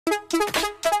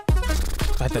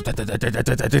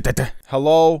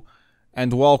Hello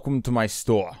and welcome to my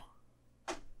store.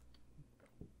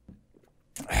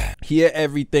 Here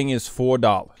everything is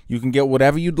 $4. You can get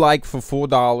whatever you'd like for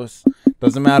 $4.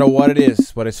 Doesn't matter what it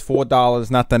is, but it's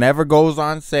 $4. Nothing ever goes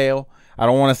on sale. I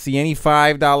don't want to see any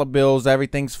 $5 bills.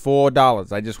 Everything's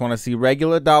 $4. I just want to see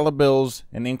regular dollar bills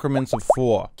in increments of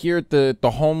 4. Here at the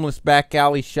homeless back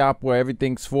alley shop where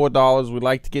everything's $4, we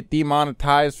like to get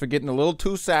demonetized for getting a little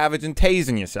too savage and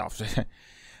tasing yourself.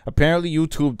 Apparently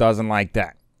YouTube doesn't like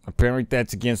that. Apparently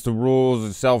that's against the rules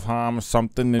of self-harm or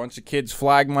something. A bunch of kids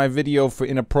flag my video for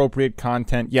inappropriate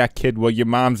content. Yeah, kid, well, your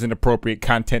mom's inappropriate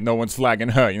content. No one's flagging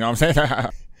her, you know what I'm saying?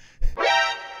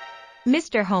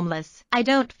 Mr. Homeless, I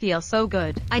don't feel so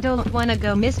good. I don't want to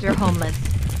go Mr. Homeless.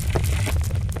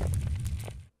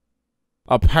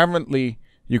 Apparently,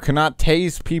 you cannot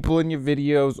tase people in your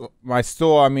videos. My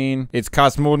store, I mean, it's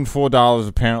cost more than $4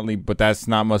 apparently, but that's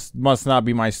not must not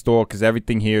be my store because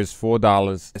everything here is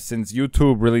 $4. Since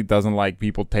YouTube really doesn't like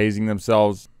people tasing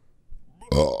themselves,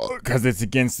 because it's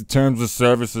against the terms of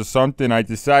service or something, I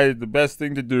decided the best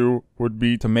thing to do would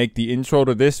be to make the intro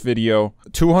to this video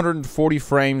 240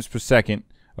 frames per second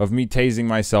of me tasing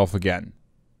myself again.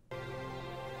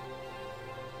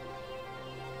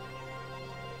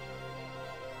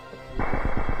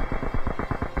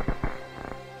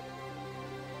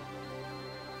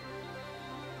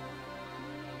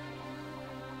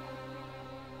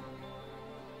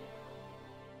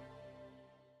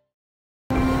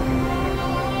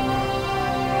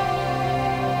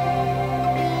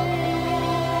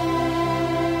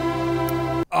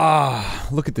 Ah,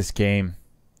 look at this game.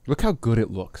 Look how good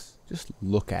it looks. Just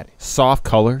look at it. Soft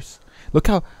colors. Look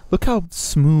how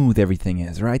smooth everything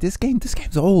is, right? This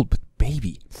game's old, but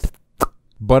baby.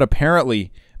 But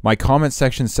apparently, my comment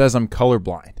section says I'm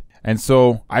colorblind. And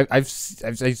so I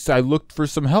looked for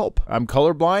some help. I'm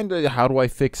colorblind. How do I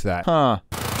fix that? Huh.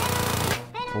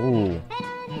 Ooh.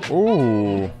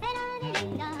 Ooh.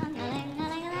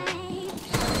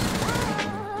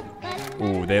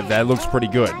 Ooh, that looks pretty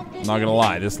good. I'm not gonna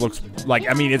lie. This looks like,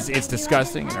 I mean, it's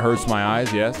disgusting. It hurts my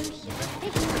eyes, yes.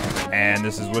 And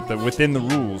this is within the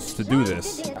rules to do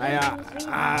this.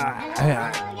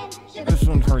 This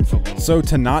one hurts a little. So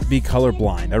to not be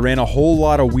colorblind, I ran a whole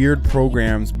lot of weird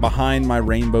programs behind my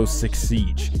Rainbow Six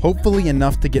Siege. Hopefully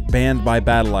enough to get banned by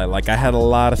BattleEye. Like, I had a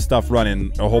lot of stuff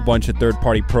running, a whole bunch of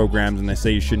third-party programs, and they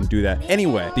say you shouldn't do that.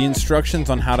 Anyway, the instructions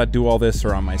on how to do all this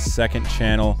are on my second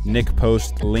channel, Nick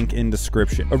Post, link in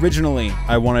description. Originally,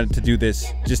 I wanted to do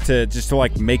this just to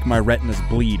like make my retinas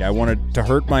bleed. I wanted to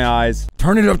hurt my eyes.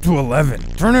 Turn it up to 11.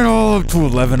 Turn it all up to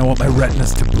 11. I want my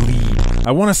retinas to bleed. I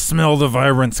want to smell the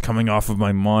vibrance coming off of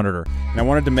my monitor. And I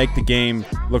wanted to make the game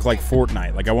look like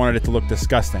Fortnite. Like, I wanted it to look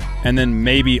disgusting. And then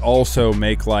maybe also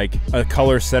make like a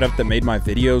color setup that made my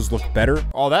videos look better.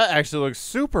 Oh, that actually looks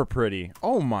super pretty.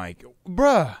 Oh my,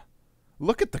 bruh.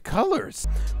 Look at the colors.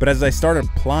 But as I started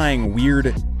applying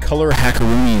weird color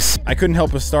hackeroonies, I couldn't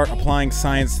help but start applying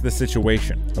science to the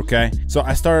situation, okay? So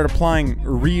I started applying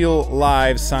real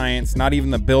live science, not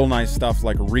even the Bill Nye stuff,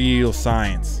 like real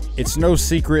science. It's no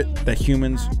secret that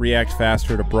humans react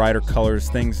faster to brighter colors,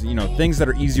 things, you know, things that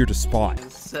are easier to spot.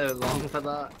 So long for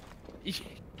that.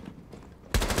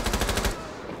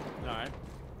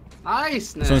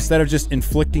 Nice. So instead of just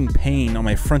inflicting pain on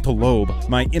my frontal lobe,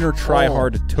 my inner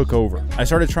tryhard took over. I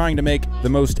started trying to make the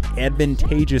most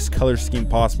advantageous color scheme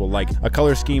possible, like a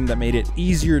color scheme that made it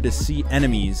easier to see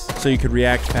enemies so you could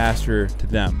react faster to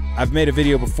them. I've made a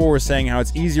video before saying how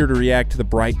it's easier to react to the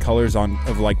bright colors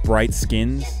of like bright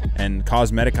skins and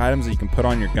cosmetic items that you can put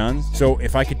on your guns. So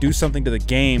if I could do something to the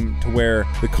game to where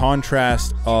the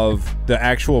contrast of the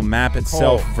actual map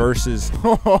itself versus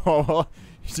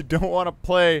you don't want to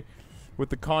play with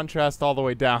the contrast all the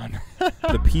way down.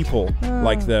 The people,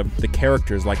 like the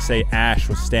characters, like say Ash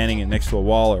was standing next to a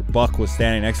wall or Buck was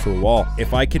standing next to a wall.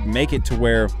 If I could make it to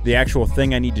where the actual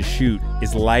thing I need to shoot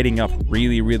is lighting up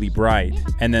really, really bright,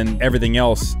 and then everything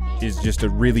else is just a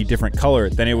really different color,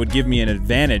 then it would give me an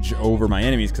advantage over my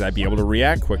enemies because I'd be able to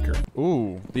react quicker.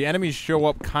 Ooh, the enemies show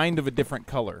up kind of a different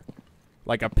color,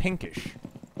 like a pinkish.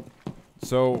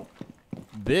 So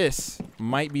this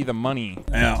might be the money.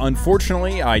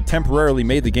 Unfortunately, I temporarily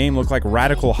made the game look like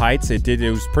Radical Heights. It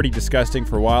was pretty disgusting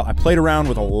for a while. I played around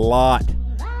with a lot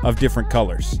of different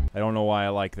colors. I don't know why I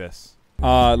like this.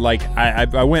 Like,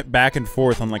 I went back and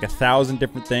forth on like 1,000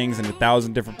 different things and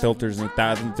 1,000 different filters and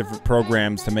 1,000 different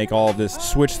programs to make all of this,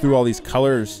 switch through all these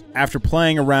colors. After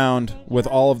playing around with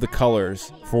all of the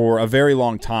colors for a very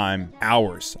long time,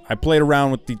 hours. I played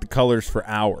around with the colors for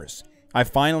hours. I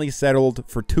finally settled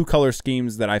for 2 color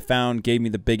schemes that I found gave me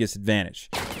the biggest advantage.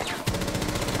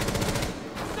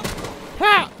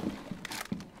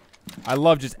 I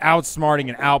love just outsmarting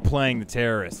and outplaying the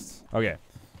terrorists. Okay,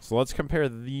 so let's compare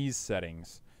these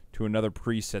settings to another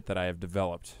preset that I have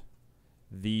developed.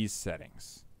 These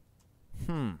settings.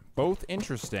 Both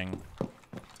interesting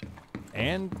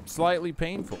and slightly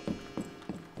painful.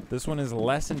 This one is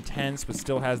less intense, but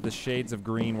still has the shades of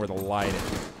green where the light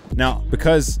is. Now,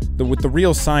 because with the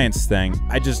real science thing,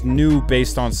 I just knew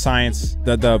based on science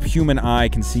that the human eye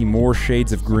can see more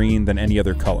shades of green than any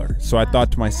other color. So I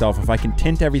thought to myself, if I can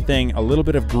tint everything a little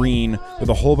bit of green with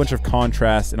a whole bunch of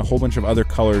contrast and a whole bunch of other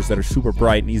colors that are super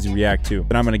bright and easy to react to,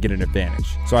 then I'm gonna get an advantage.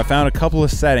 So I found a couple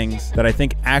of settings that I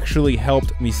think actually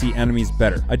helped me see enemies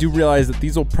better. I do realize that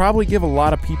these will probably give a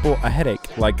lot of people a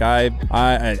headache. Like I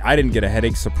didn't get a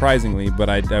headache surprisingly, but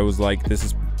I was like, this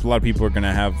is a lot of people are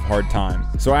gonna have a hard time.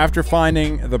 So after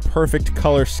finding the perfect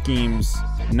color schemes,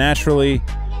 naturally,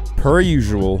 per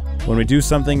usual, when we do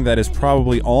something that is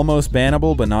probably almost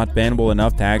bannable, but not bannable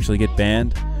enough to actually get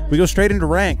banned, we go straight into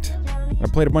ranked. I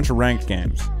played a bunch of ranked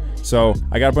games. So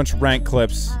I got a bunch of ranked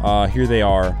clips, here they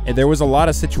are. And there was a lot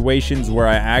of situations where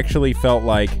I actually felt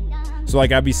like, so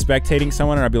like I'd be spectating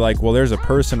someone and I'd be like, well, there's a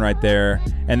person right there,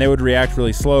 and they would react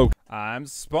really slow. I'm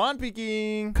spawn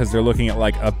peeking because they're looking at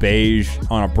like a beige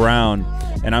on a brown,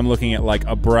 and I'm looking at like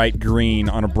a bright green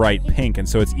on a bright pink, and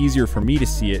so it's easier for me to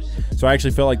see it. So I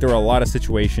actually felt like there were a lot of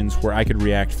situations where I could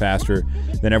react faster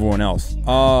than everyone else.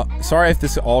 Sorry if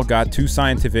this all got too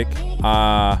scientific.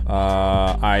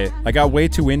 I got way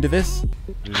too into this.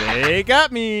 They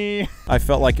got me. I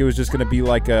felt like it was just gonna be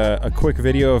like a quick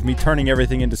video of me turning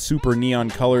everything into super neon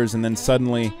colors, and then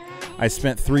suddenly I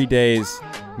spent 3 days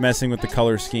messing with the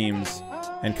color schemes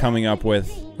and coming up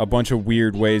with a bunch of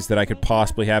weird ways that I could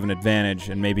possibly have an advantage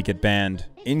and maybe get banned.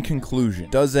 In conclusion,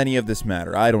 does any of this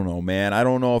matter? I don't know, man. I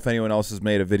don't know if anyone else has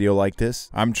made a video like this.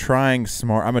 I'm trying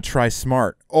smart. I'm gonna try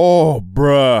smart. Oh,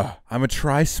 bruh. I'm gonna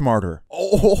try smarter.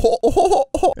 Oh,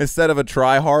 instead of a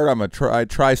try hard, I'm gonna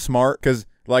try smart, because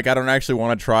like I don't actually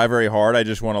want to try very hard. I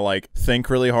just want to like think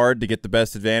really hard to get the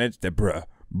best advantage.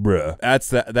 Bruh.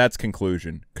 That's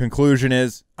conclusion. Conclusion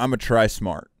is, I'm a try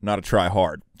smart, not a try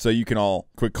hard. So you can all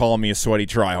quit calling me a sweaty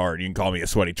try hard. You can call me a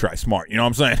sweaty try smart. You know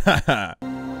what I'm saying?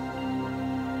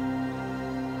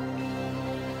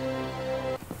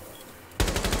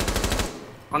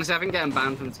 Honestly, I think getting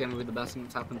banned from this game would be the best thing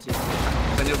that's happened to you.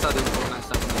 Then you'll start doing organized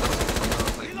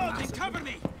stuff and like, cover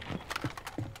me!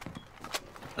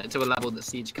 Like, to a level that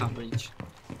Siege can't reach.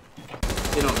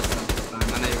 You know what this is. I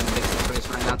know you're in a big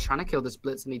situation right now, trying to kill this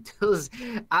Blitz, and he does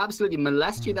absolutely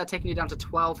molest you. They're taking you down to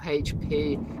 12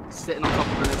 HP, sitting on top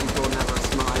of an open floor, never a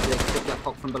smart idea. Could get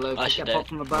popped from below, could get popped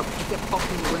from above, could get popped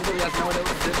from the window. He has no idea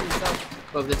what to do with himself.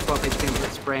 But with this 12 HP and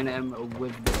Blitz spraying at him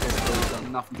with the pistol, he's got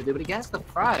nothing to do. But he gets the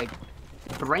frag.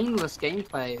 Brainless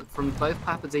gameplay from both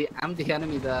Papadzi and the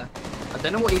enemy there. I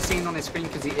don't know what he's seeing on his screen,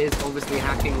 because he is obviously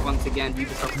hacking once again.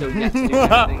 Ubisoft still yet to do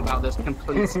anything about this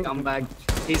complete scumbag.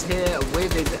 He's here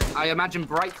with his, I imagine,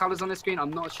 bright colors on his screen.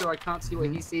 I'm not sure, I can't see what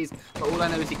he sees, but all I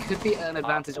know is he could be at an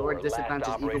advantage or a disadvantage.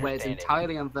 Either way, it's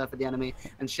entirely unfair for the enemy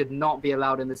and should not be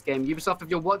allowed in this game. Ubisoft, if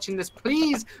you're watching this,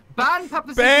 please ban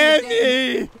Papadzi. Ban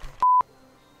me!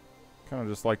 Kind of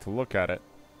just like to look at it.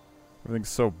 Everything's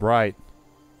so bright.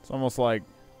 It's almost like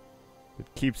it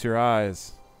keeps your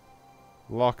eyes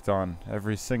locked on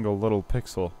every single little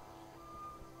pixel.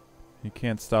 You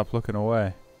can't stop looking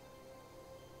away.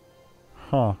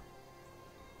 Huh.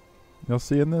 Y'all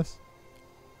seeing this?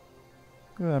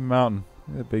 Look at that mountain.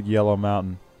 Look at that big yellow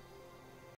mountain.